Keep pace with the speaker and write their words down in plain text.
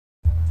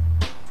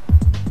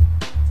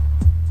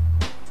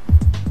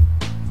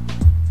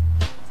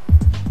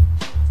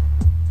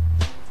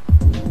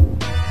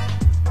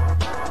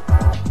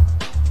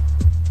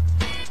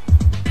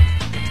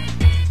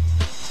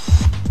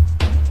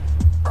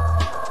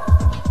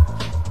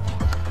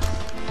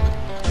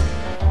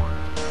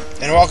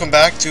And welcome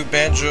back to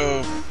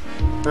Banjo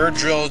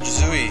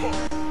Tooie,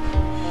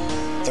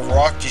 the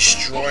rock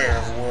destroyer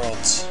of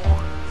worlds.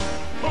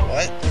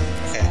 What?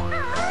 Okay.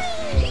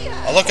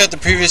 I looked at the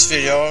previous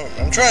video.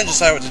 I'm trying to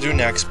decide what to do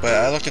next, but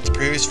I looked at the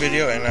previous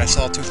video and I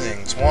saw two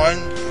things. One,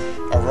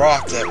 a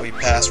rock that we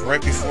passed right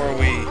before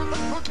we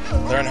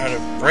learn how to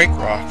break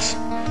rocks.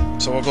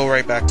 So we'll go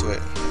right back to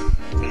it.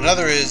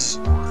 Another is,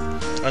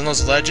 on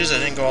those ledges, I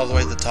didn't go all the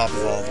way to the top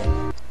of all of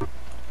them.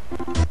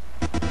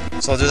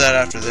 So I'll do that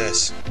after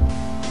this.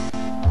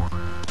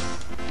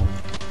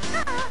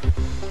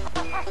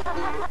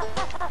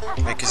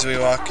 Make Kazooie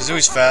walk.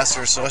 Kazooie's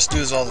faster, so let's do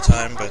this all the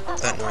time, but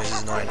that noise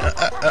is annoying.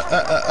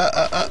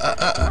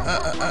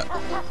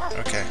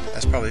 Okay,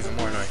 that's probably even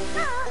more annoying.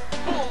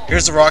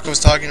 Here's the rock I was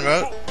talking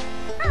about.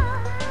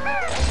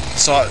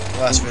 Saw it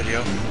last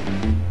video.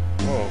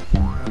 Whoa,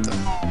 what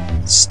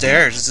the?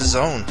 Stairs, it's a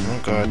zone.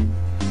 Oh god.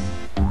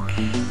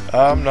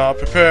 I'm not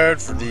prepared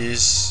for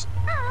these.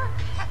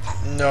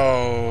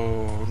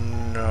 No,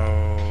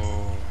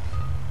 no.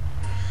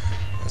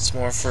 It's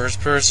more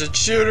first-person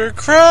shooter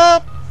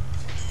crap.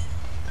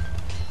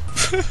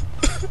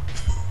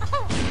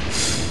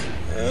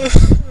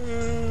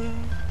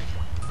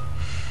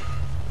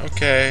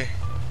 Okay,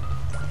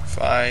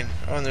 fine.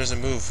 Oh, and there's a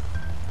move.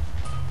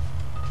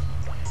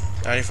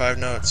 95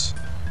 notes.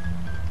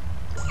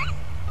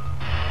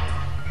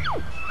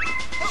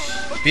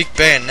 Beak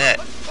bayonet.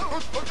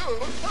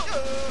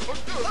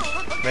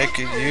 Make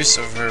use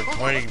of her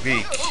pointy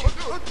beak.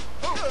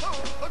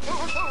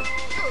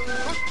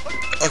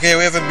 Okay,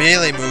 we have a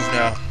melee move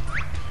now.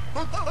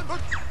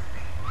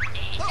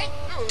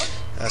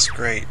 That's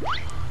great.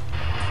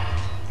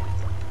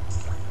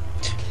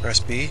 Press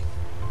B.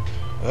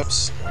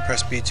 Whoops,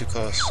 press B too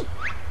close.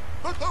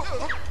 I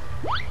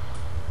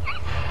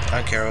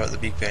don't care about the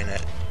beak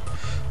bayonet.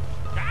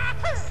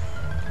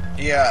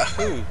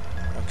 Yahoo!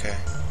 Okay,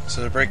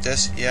 so to break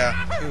this,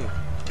 yahoo.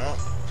 No.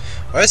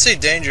 Why do I say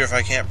danger if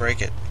I can't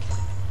break it?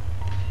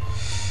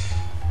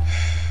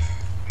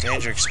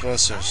 Danger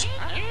explosives.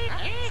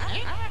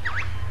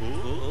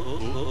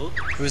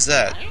 Who's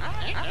that?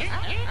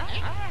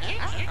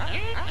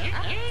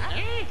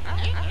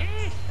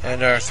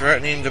 And are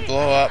threatening to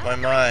blow up my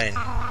mind.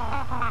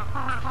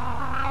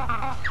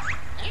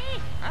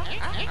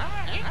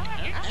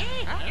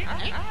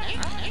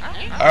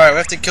 Alright, we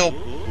have to kill...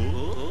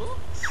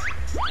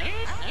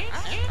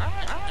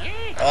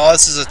 Oh,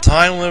 this is a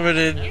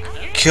time-limited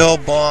kill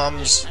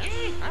bombs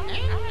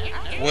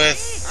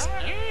with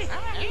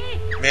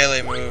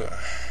melee move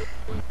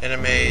in a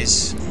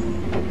maze.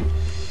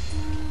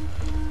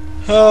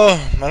 Oh,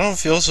 I don't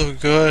feel so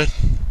good.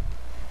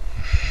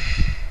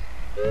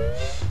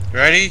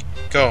 Ready?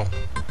 Go.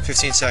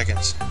 15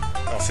 seconds.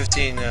 Oh,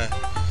 15,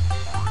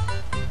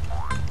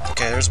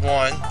 Okay, there's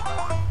one.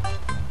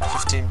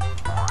 15.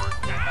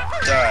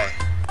 Die.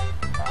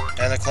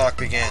 And the clock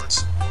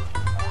begins.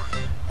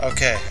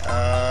 Okay,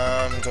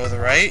 go to the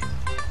right.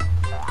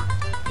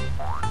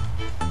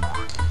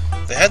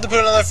 They had to put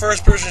another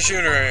first-person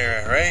shooter in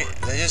here, right?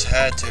 They just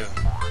had to.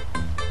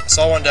 I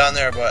saw one down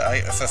there, but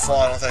if I fall,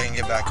 I don't think I can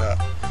get back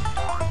up.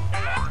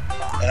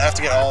 And I have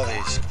to get all of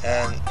these.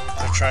 And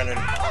they're trying to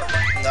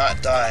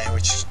not die,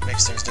 which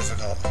makes things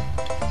difficult.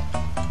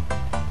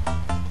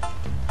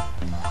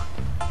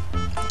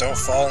 Don't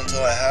fall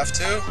until I have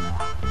to.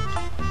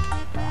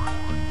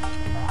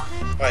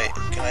 Wait,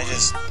 can I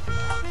just...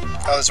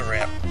 Oh, there's a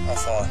ramp. I'll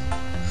fall.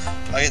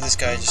 I'll get this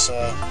guy just so...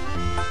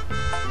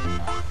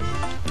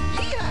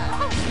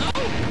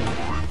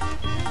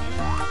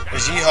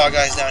 There's yeehaw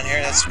guys down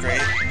here, that's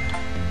great.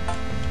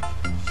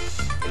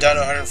 We're down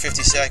to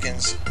 150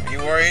 seconds. Are you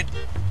worried?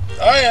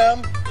 I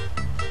am!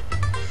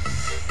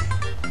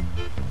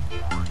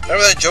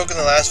 Remember that joke in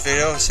the last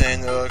video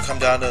saying it'll come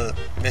down to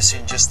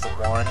missing just the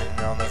one and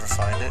I'll never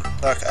find it?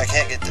 Look, I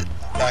can't get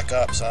back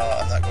up, so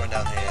I'm not going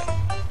down there yet.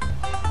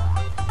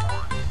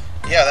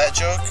 Yeah, that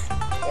joke?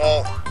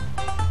 Well,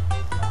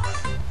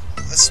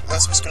 that's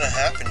what's gonna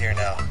happen here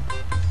now.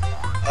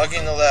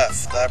 Hugging the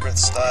left, labyrinth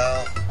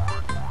style.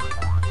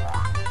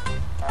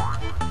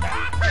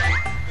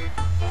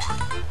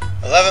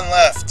 11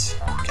 left.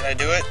 Can I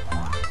do it?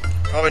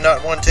 Probably not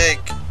in one take.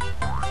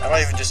 I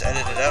might even just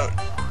edit it out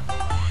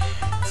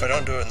if I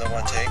don't do it in the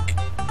one take.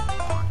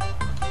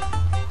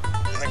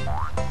 And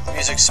the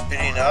music's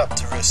speeding up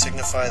to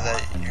signify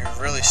that you're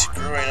really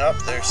screwing up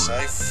there,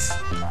 Scythe.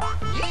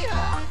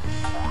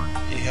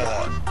 You hear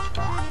that?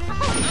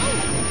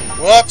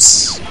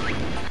 Whoops!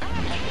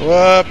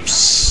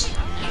 Whoops!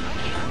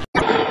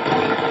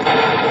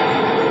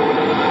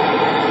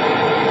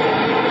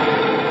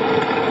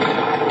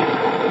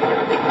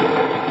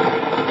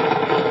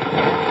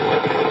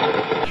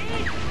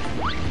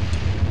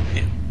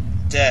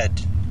 Dead.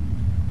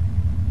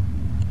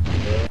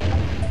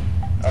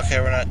 Okay,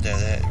 we're not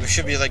dead. We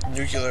should be like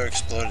nuclear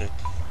exploded.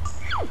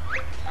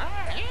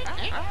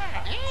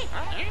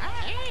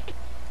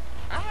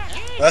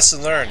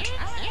 Lesson learned.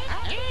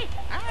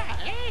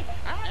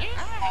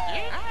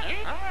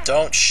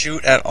 Don't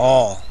shoot at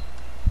all.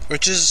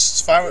 Which is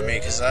fine with me,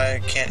 because I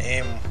can't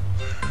aim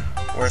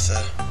worth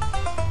a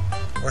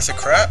Worth a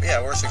crap?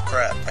 Yeah, worth a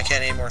crap. I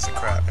can't aim worth a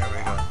crap. There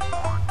we go.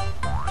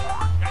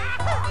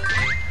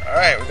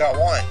 Alright, we got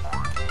one.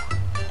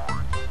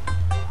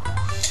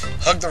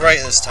 Hug the right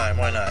this time,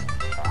 why not?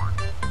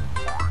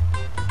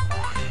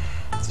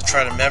 To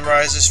try to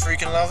memorize this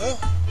freaking level?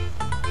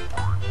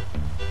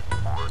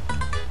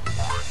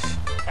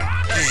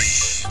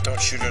 Don't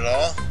shoot at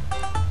all.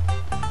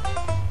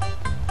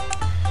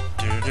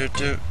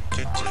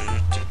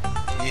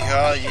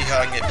 Yeehaw,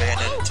 yeehaw, and get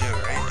bayoneted too,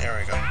 right? There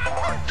we go.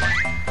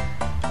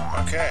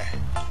 Okay.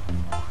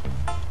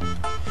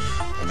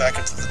 Go back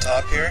up to the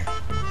top here.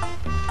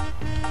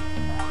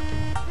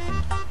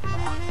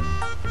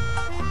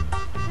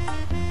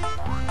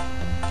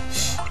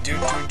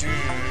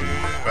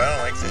 I don't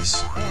like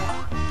this.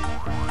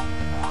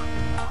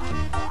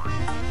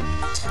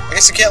 I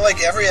guess I can't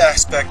like every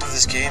aspect of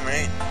this game,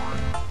 right?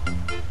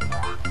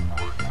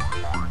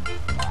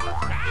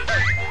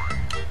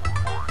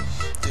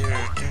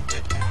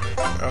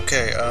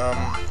 Okay,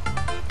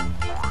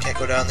 can't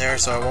go down there,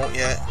 so I won't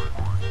yet.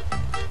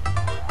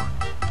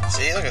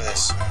 See, look at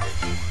this.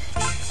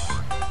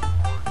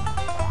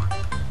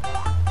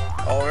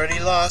 Already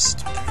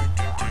lost.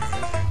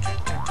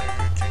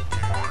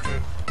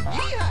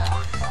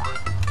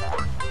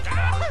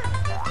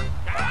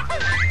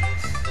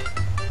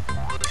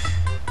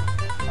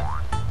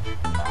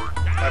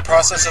 My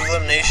process of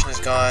elimination is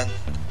gone.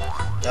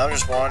 Now I'm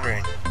just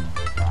wandering.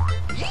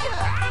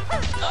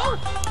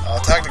 I'll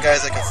attack the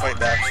guys that can fight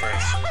back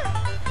first.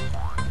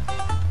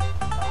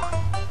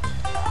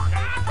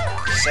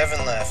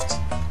 7 left.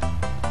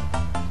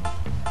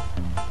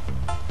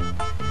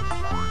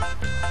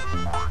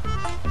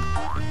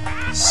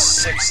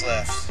 6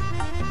 left.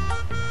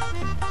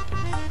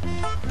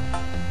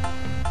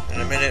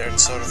 In a minute or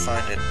so to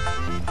find it.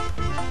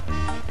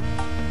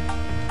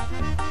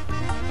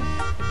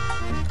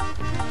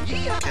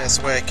 Okay, that's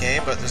the way I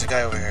came, but there's a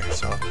guy over here,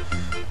 so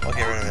I'll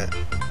get rid of it.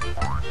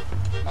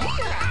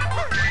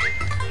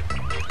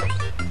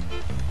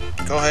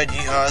 Go ahead,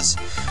 yeehaws.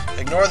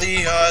 Ignore the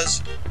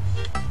yeehaws.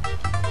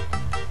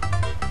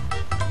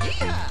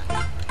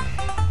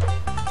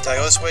 Did I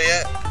go this way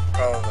yet?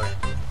 Probably.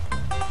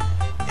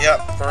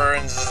 Yep, we're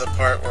into the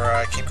part where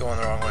I keep going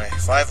the wrong way.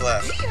 5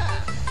 left.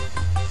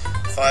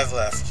 5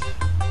 left.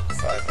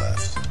 5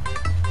 left.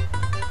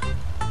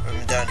 Have we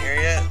been down here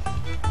yet?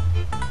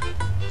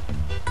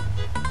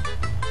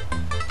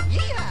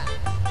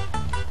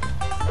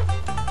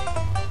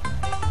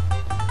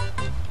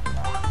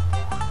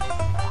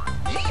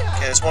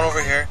 Okay, there's one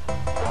over here.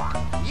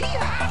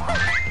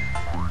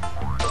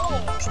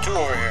 There's 2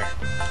 over here.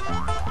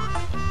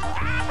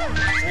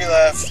 3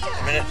 left. A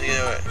minute to do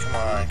it. Come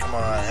on, come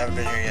on. Haven't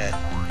been here yet.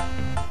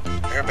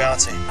 I hear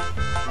bouncing.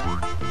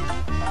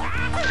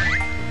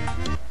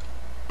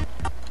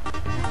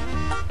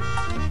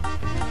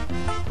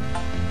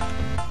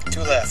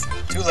 Two left.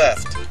 2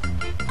 left.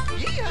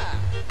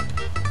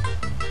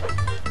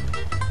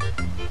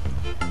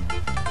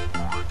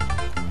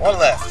 1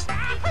 left.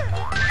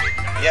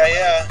 Yeah,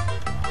 yeah.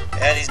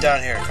 And he's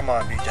down here. Come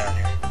on, be down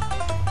here.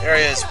 There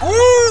he is. Woo!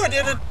 I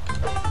did it!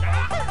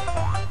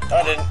 No,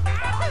 I didn't.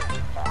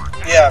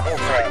 Yeah, oh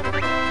crap.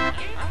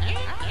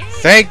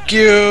 Thank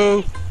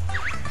you!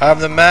 I'm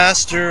the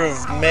master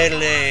of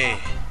melee.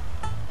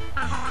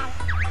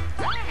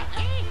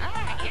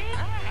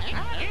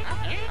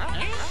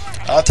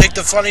 I'll take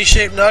the funny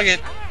shaped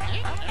nugget.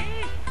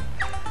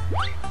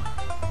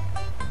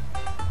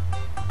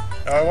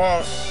 No, I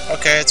won't.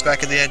 Okay, it's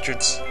back at the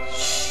entrance.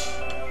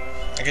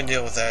 I can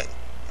deal with that.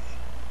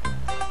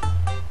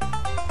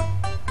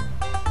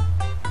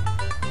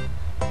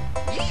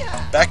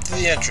 Back to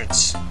the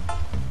entrance.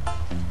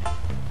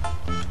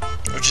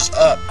 Which is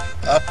up.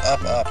 Up,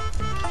 up, up.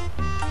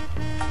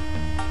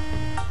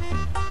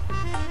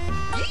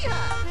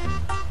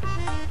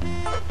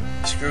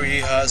 Screw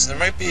yeehaws. There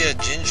might be a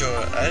Jinjo.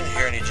 I didn't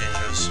hear any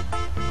Jinjos.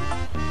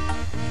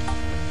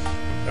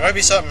 There might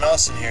be something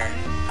else in here.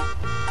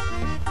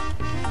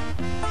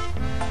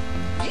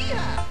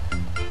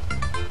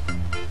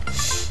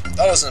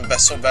 That wasn't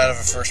so bad of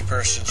a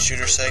first-person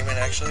shooter segment,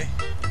 actually.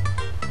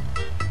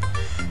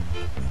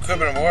 Could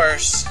have been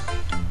worse.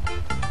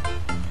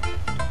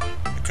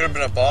 It could have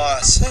been a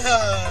boss.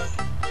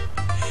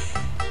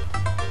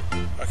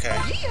 Okay.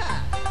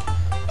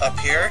 Up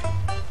here.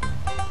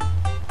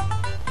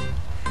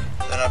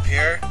 Then up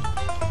here.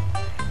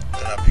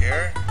 Then up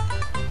here.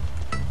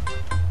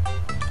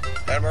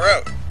 And we're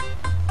out.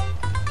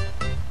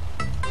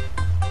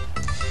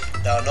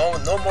 Now,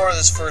 no more of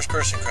this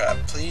first-person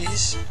crap,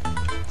 please.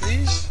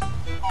 Please?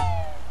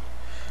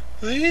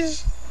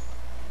 Please?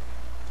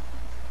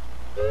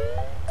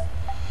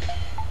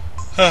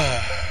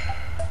 The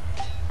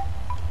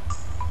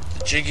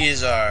jiggy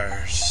is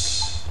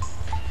ours.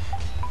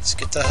 Let's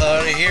get the hell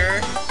out of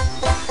here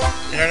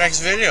in our next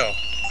video.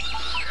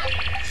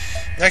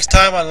 Next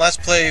time on Let's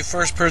Play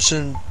First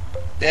Person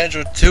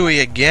Banjo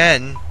Tooie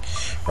again.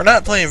 We're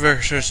not playing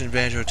First Person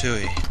Banjo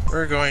Tooie.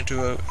 We're going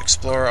to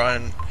explore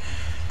on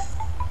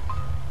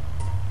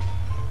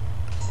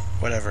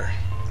whatever.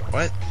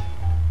 What?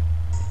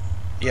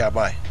 Yeah,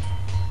 bye.